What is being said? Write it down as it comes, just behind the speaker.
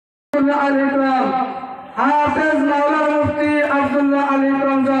আব্দুল্লাহ আলী ইকরাম, হাফেজ মাওলানা মুফতি আব্দুল্লাহ আলী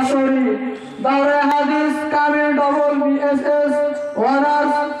ইকরাম যশোরী, দাওরা হাদিস Kamil double BSS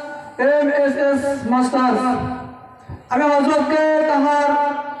honours MSS masters. আমি হযরতকে তাহার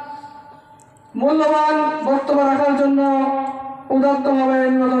মূল্যবান বক্তব্য রাখার জন্য উদাত্তভাবে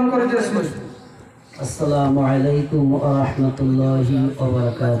নিবেদন করিতেছি। আসসালামু আলাইকুম ওয়া রাহমাতুল্লাহি ওয়া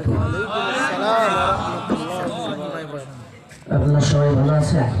বারাকাতুহু। আপনারা সবাই ভালো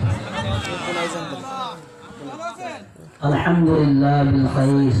আছেন? আলহামদুলিল্লাহ বিল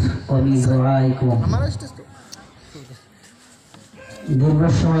খাইর ওয়া বিদুআইকুম। দীর্ঘ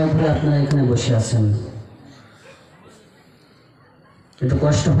সময় ধরে আপনারা এখানে বসে আছেন, একটু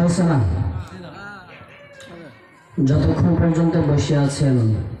কষ্ট হয়েছে না? যতক্ষণ পর্যন্ত বসে আছেন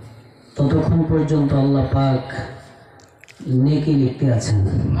ততক্ষণ পর্যন্ত আল্লাহ পাক নেকি লিখতে আছেন।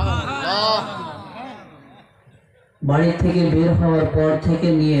 বাড়ি থেকে বের হওয়ার পর থেকে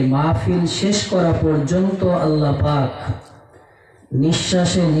নিয়ে মাহফিল শেষ করা পর্যন্ত আল্লাহ পাক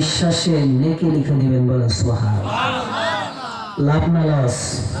নিঃশ্বাসে নিঃশ্বাসে নেকি লিখে দিবেন। বলেন সুবহানাল্লাহ। লাভ না লস?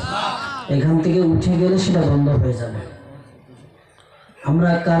 এখান থেকে উঠে গেলে সেটা বন্ধ হয়ে যাবে।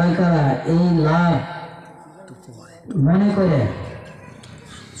 আমরা কারা কারা এই লাভ মনে করে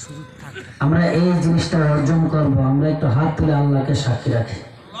আমরা এই জিনিসটা অর্জন করব, আমরা একটু হাত তুলে আল্লাহকে সাক্ষী রাখি।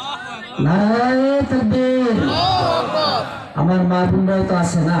 নারায়ে তাকবীর। আমার মা বোনরাও তো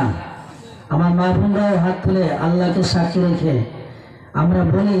আছে না, আমার মা বোনরাও হাত তুলে আল্লাহকে সাক্ষী রেখে আমরা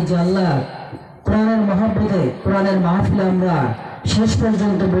বলি যে আল্লাহ, কোরআনের মহব্বতে কোরআনের মাহফিলে আমরা শেষ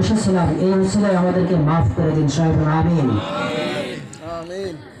পর্যন্ত বসেছিলাম, এই উসিলায় আমাদেরকে মাফ করে দিন। সবাই বলুন আমিন।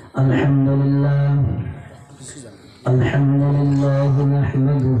 আলহামদুলিল্লাহ الحمد لله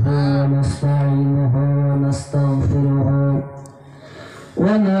نحمده ونستعينه ونستغفره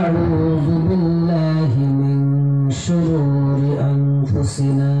ونعوذ بالله من شرور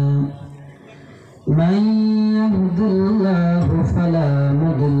أنفسنا من يهد الله فلا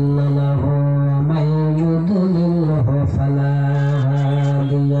مضل له ومن يضلله فلا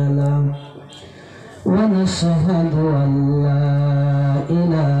هادي له ونشهد أن لا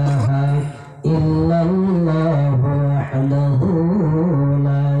إله إلا الله وحده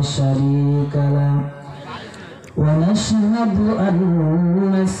لا شريك له ونشهد أن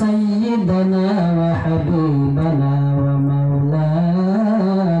سيدنا وحبيبنا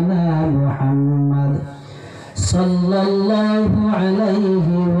ومولانا محمد صلى الله عليه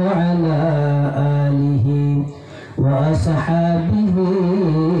وعلى آله وأصحابه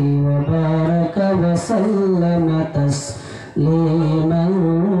وبارك وسلم تسليما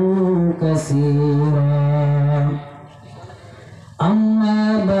كثيرا. أما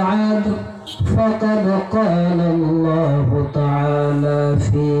بعد فقد قال الله تعالى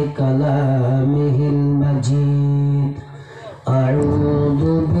في كلامه المجيد: أعوذ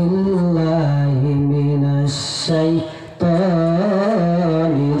بالله من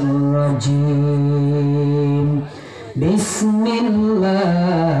الشيطان الرجيم. بسم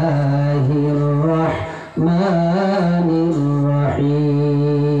الله الرحمن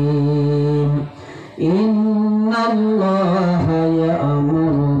الرحيم. إن الله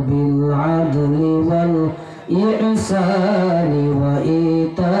يأمر بالعدل والإحسان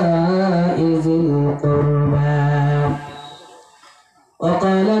وإيتاء ذي القربى.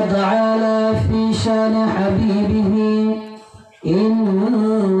 وقال تعالى في شان حبيبه: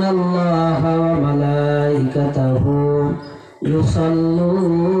 إن الله وملائكته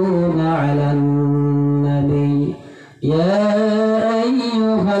يصلون على النبي يا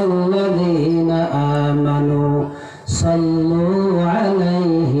أيها الذين آمنوا صلوا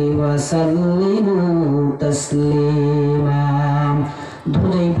عليه وسلموا تسليما.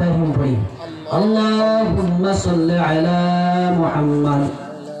 درود إبراهيم পড়ি। اللهم صل على محمد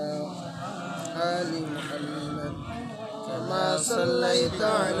آل محمد كما صليت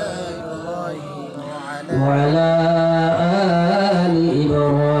على إبراهيم وعلى آل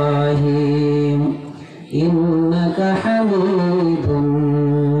إبراهيم إنك حميد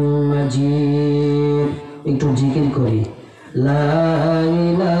مجيد. একটু জিকির করি। লা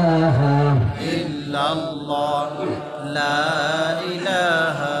ইলাহা ইল্লাল্লাহ লা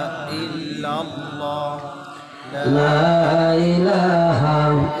ইলাহা ইল্লাল্লাহ লা ইলাহা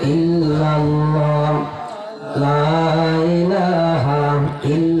ইল্লাল্লাহ লা ইলাহা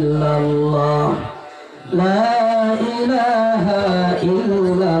ইল্লাল্লাহ লা ইলাহা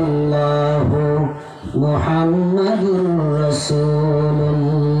ইল্লাল্লাহ মুহাম্মাদুর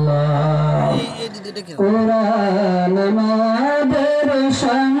রাসূলুল্লাহ। কোরআন আমাদের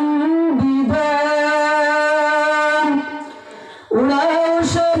সংবিধান, উড়াও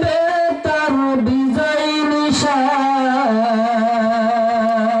সবে তার বিজয় নিশান।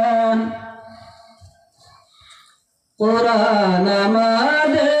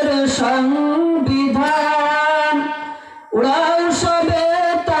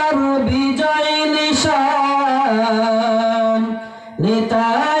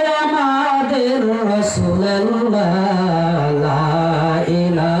 নিতাই আমাদের রাসূলুল্লাহ লা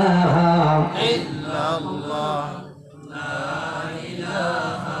ইলাহা ইল্লাল্লাহ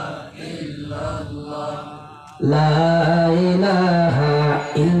লা ইলাহা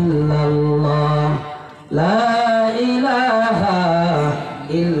ইল্লাল্লাহ লা ইলাহা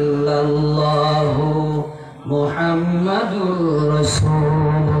ইল্লাল্লাহ মুহাম্মাদুর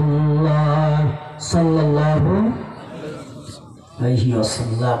রাসূলুল্লাহ সাল্লাল্লাহু আলাইহি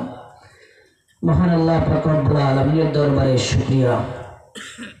ওয়াসাল্লাম। মহান আল্লাহ পাক রব্বুল আলামিনের দরবারে শুকরিয়া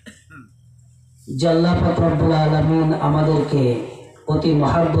যে আল্লাহ পাক রব্বুল আলামিন আমাদেরকে অতি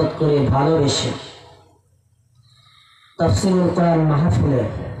মহব্বত করে ভালোবেসে তাফসীরুল কোরআন মাহফিলে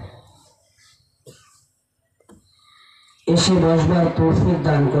এসে বসবার তৌফিক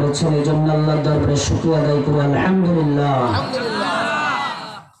দান করেছেন। এই জন্য আল্লাহর দরবারে শুকরিয়া আদায় করি আলহামদুলিল্লাহ।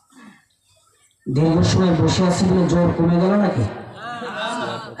 দীর্ঘ সময় বসে আছি বলে জোর কমে গেল নাকি?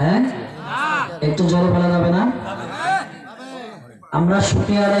 হ্যাঁ, একটু জোরে বলা যাবে না? আমরা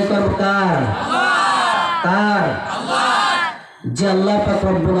শুকরিয়া আদায় করবো কার? কার? যে আল্লাহ পাক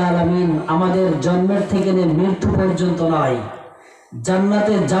রব্বুল আলামিন আমাদের জন্মের থেকে নিয়ে মৃত্যু পর্যন্ত নয়,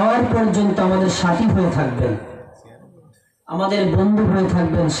 জান্নাতে যাওয়ার পর্যন্ত আমাদের সাথী হয়ে থাকবেন, আমাদের বন্ধু হয়ে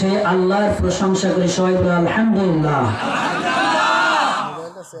থাকবেন। সেই আল্লাহর প্রশংসা করে সবাই বলে আলহামদুলিল্লাহ।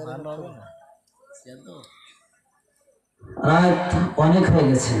 রাত অনেক হয়ে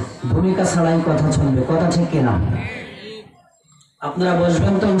গেছে, ভূমিকা ছাড়াই কথা চলবে, কথা ঠিক কিনা? আপনারা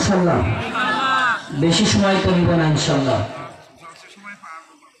বসবেন তো ইনশাল্লাহ? বেশি সময় তো নিব না ইনশাল্লাহ।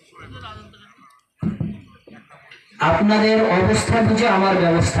 আপনাদের অবস্থা বুঝে আমার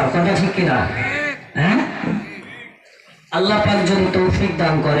ব্যবস্থা, কথা ঠিক কিনা? হ্যাঁ, আল্লাহ পাক যদি তৌফিক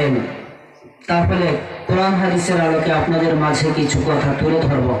দান করেন তাহলে কোরআন হাদিসের আলোকে আপনাদের মাঝে কিছু কথা তুলে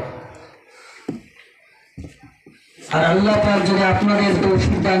ধরব। আর আল্লাহ পাক যদি আপনাদের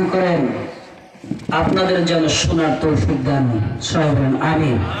তৌফিক দান করেন আপনাদের যেন শোনার তৌফিক দান সবাই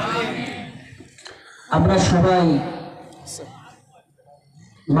আমিন। আমরা সবাই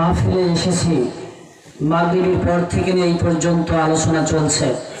মাহফিলে এসেছি, মাগরিবের পর থেকে এই পর্যন্ত আলোচনা চলছে।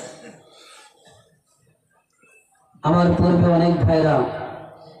 আমার পূর্বে অনেক ভাইরা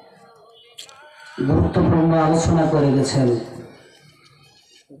গুরুত্বপূর্ণ আলোচনা করে গেছেন।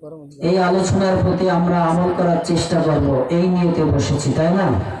 এই আলোচনার প্রতি আমরা আমল করার চেষ্টা করব, এই নিয়তে বসেছি, তাই না?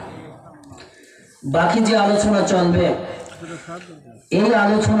 বাকি যে আলোচনা চলবে এই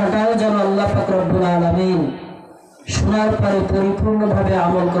আলোচনাটাও যেন আল্লাহ পাক রব্বুল আলামিন শোনার পরে পরিপূর্ণভাবে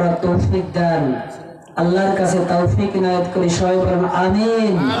আমল করার তৌফিক দেন। আল্লাহর কাছে তৌফিক ইনায়াত করি, সবাই বলেন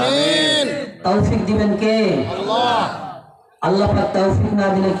আমিন। তৌফিক দিবেন কে? আল্লাহ। আল্লাহ পাক তৌফিক না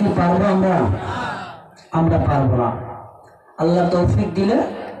দিলে কি পারবো আমরা? আমরা পারবো না। আল্লাহ তৌফিক দিলে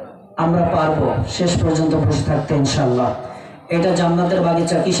আমরা পারবো শেষ পর্যন্ত বসে থাকতে ইনশাআল্লাহ। এটা জান্নাতের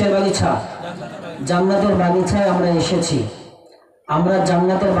বাগিচা। কিসের বাগিচা? জান্নাতের বাগিচায় আমরা এসেছি। আমরা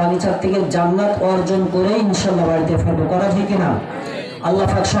জান্নাতের বাগিচার থেকে জান্নাত অর্জন করে ইনশাআল্লাহ বাড়িতে ফিরবো, করা ঠিক কিনা? আল্লাহ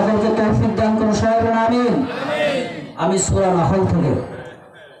পাক সকলকে তৌফিক দান করুন, সবাই বলেন আমিন। আমি সূরা নাহল থেকে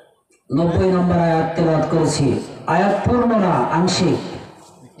 90 নম্বর আয়াত তেলাওয়াত করেছি। আয়াত পূর্ণ না, আংশিক।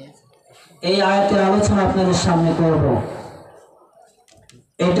 এই আয়াতের আলোচনা আপনাদের সামনে করব।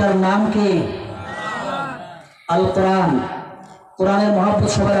 এটার নাম কি? আল কোরআন। কোরআনের মহব্বত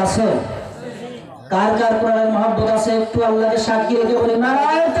সবার আছে? কার কার কোরআনের মহব্বত আছে একটু আল্লাহকে সাক্ষী রেখে বলি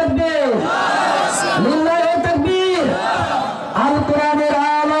নারায়ে তাকবীর, লিল্লাহি তাকবীর। আল কোরআনের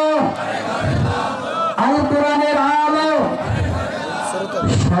আলো, আল কোরআনের আলো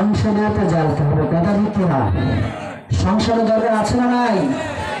সংসদে তো জ্বালতে হবে, কথা ঠিক না? সংসদে দরকার আছে না নাই?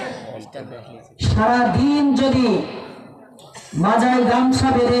 সারাদিন যদি মাজায় গামছা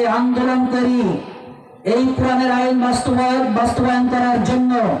বেঁধে আন্দোলন করি এই কোরআনের আইন বাস্তবায়ন করার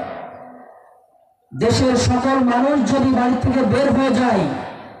জন্য, দেশের সকল মানুষ যদি বাড়ি থেকে বের হয়ে যায়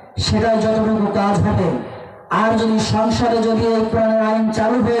সেটা যতটুকু কাজ হবে। আর যদি সংসদে যদি এই কোরআনের আইন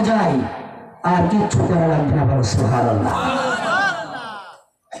চালু হয়ে যায় আর কিচ্ছু করা লাগবে না, বলো সুবহানাল্লাহ।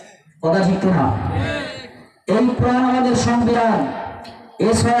 কথা ঠিক না? এই কোরআন আমাদের সংবিধান,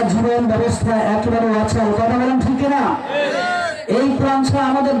 এছাড়া জীবন ব্যবস্থা একেবারে অচল, কথা বলেন ঠিক না? এই কোরআন ছাড়া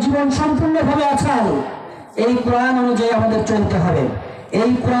আমাদের জীবন সম্পূর্ণভাবে অচল। এই কোরআন অনুযায়ী আমাদের চলতে হবে।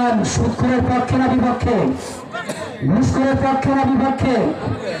 এই কোরআন সুদখোরের পক্ষে না বিপক্ষে? ঘুষখোরের পক্ষে না বিপক্ষে?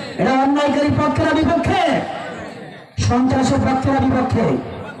 এটা অন্যায়কারী পক্ষে না বিপক্ষে? সন্ত্রাসের পক্ষে না বিপক্ষে?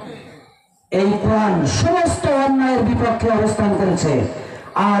 এই কোরআন সমস্ত অন্যায়ের বিপক্ষে অবস্থান করেছে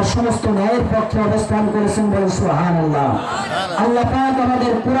আর সমস্ত ন্যায়ের পক্ষে অবস্থান করেছেন, বলে সুবহানাল্লাহ। আল্লাহ পাক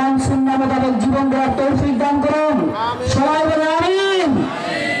আমাদের কোরআন সুন্নাহ মোতাবেক জীবন গড়ার তৌফিক দান করুন, সবাই বলে আমিন।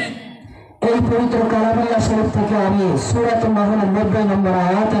 এই পবিত্র কালামুল্লাহ শরীফ থেকে আমি সূরাতুন নাহলের 90 নম্বর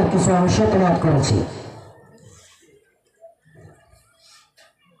আয়াতের কিছু অংশ তেলাওয়াত করেছি।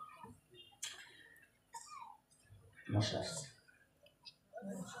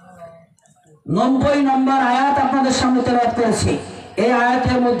 নব্বই নম্বর আয়াত আপনাদের সামনে তেলাওয়াত করেছি। এই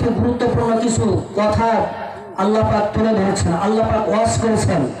আয়াতের মধ্যে গুরুত্বপূর্ণ কিছু কথা আল্লাহ পাক তুলে ধরেছেন। আল্লাহ পাক ওয়াজ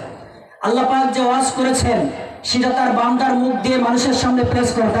করেছেন। আল্লাহ পাক যে ওয়াজ করেছেন সেটা তার বান্দার মুখ দিয়ে মানুষের সামনে পেশ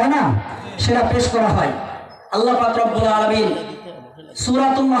করে, তাই না? সেটা পেশ করা হয়। আল্লাহ পাক রব্বুল আলামিন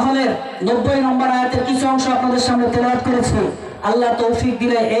সূরাতুন নাহলের 90 নম্বর আয়াতের কিছু অংশ আপনাদের সামনে তেলাওয়াত করেছি। আল্লাহ তৌফিক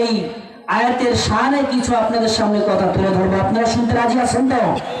দিলে এই আয়াতের শানে কিছু আপনাদের সামনে কথা তুলে ধরবো। আপনারা শুনতে রাজি আছেন তো?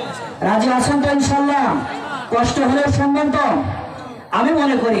 রাজি আছেন তো ইনশাআল্লাহ? কষ্ট হলেও শুনবেন তো? আমি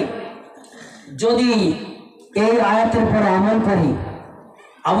মনে করি যদি এই আয়াতের পরে আমল করি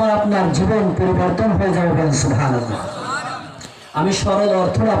আমার আপনার জীবন পরিবর্তন হয়ে যাবে। বলেন সুবহানাল্লাহ। আমি সরল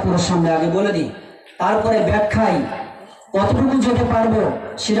অর্থটা আপনার সামনে আগে বলে দিই, তারপরে ব্যাখ্যায় কতটুকু যেতে পারবো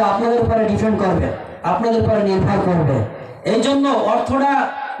সেটা আপনাদের উপরে ডিপেন্ড করবে, আপনাদের উপরে নির্ভর করবে। এই জন্য অর্থটা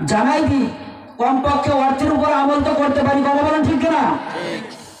জানাই দিই, কমপক্ষে অর্থের উপর আমল তো করতে পারি। কথা বলেন ঠিক কিনা?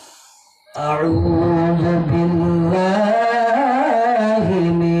 আউযু বিল্লাহ